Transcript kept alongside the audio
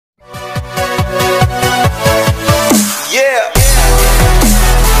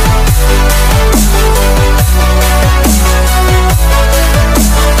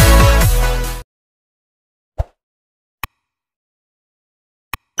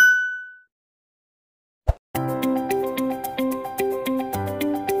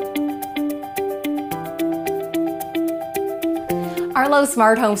Arlo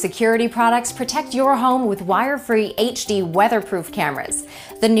smart home security products protect your home with wire-free HD weatherproof cameras.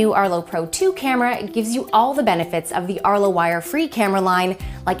 The new Arlo Pro 2 camera gives you all the benefits of the Arlo wire-free camera line,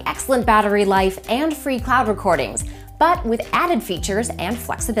 like excellent battery life and free cloud recordings, but with added features and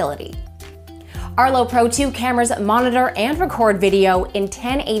flexibility. Arlo Pro 2 cameras monitor and record video in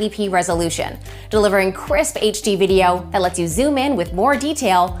 1080p resolution, delivering crisp HD video that lets you zoom in with more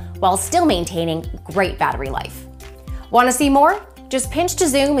detail while still maintaining great battery life. Want to see more? Just pinch to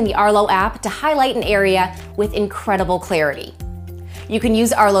zoom in the Arlo app to highlight an area with incredible clarity. You can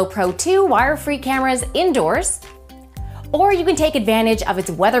use Arlo Pro 2 wire-free cameras indoors, or you can take advantage of its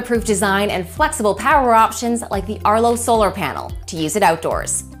weatherproof design and flexible power options like the Arlo solar panel to use it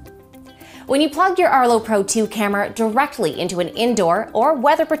outdoors. When you plug your Arlo Pro 2 camera directly into an indoor or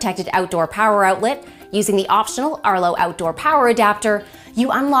weather-protected outdoor power outlet using the optional Arlo outdoor power adapter,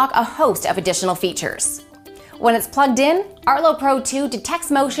 you unlock a host of additional features. When it's plugged in, Arlo Pro 2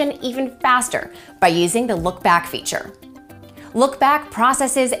 detects motion even faster by using the Look Back feature. Look Back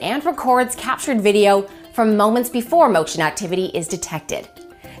processes and records captured video from moments before motion activity is detected.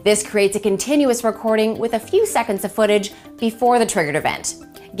 This creates a continuous recording with a few seconds of footage before the triggered event,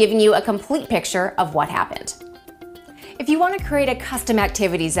 giving you a complete picture of what happened. If you want to create a custom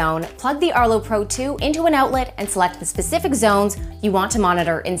activity zone, plug the Arlo Pro 2 into an outlet and select the specific zones you want to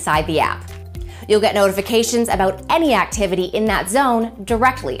monitor inside the app. You'll get notifications about any activity in that zone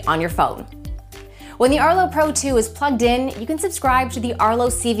directly on your phone. When the Arlo Pro 2 is plugged in, you can subscribe to the Arlo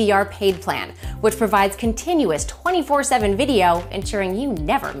CVR paid plan, which provides continuous 24/7 video, ensuring you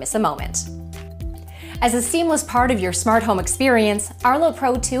never miss a moment. As a seamless part of your smart home experience, Arlo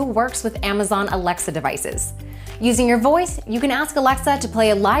Pro 2 works with Amazon Alexa devices. Using your voice, you can ask Alexa to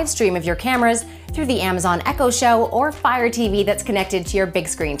play a live stream of your cameras through the Amazon Echo Show or Fire TV that's connected to your big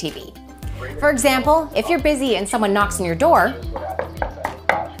screen TV. For example, if you're busy and someone knocks on your door,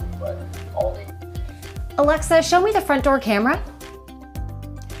 Alexa, show me the front door camera.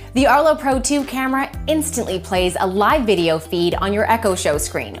 The Arlo Pro 2 camera instantly plays a live video feed on your Echo Show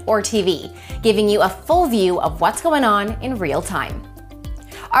screen or TV, giving you a full view of what's going on in real time.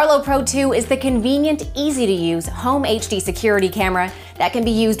 Arlo Pro 2 is the convenient, easy-to-use home HD security camera that can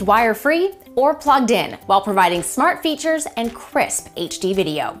be used wire-free or plugged in while providing smart features and crisp HD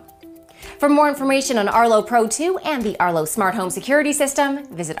video. For more information on Arlo Pro 2 and the Arlo smart home security system,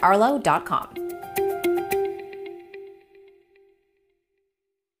 visit arlo.com.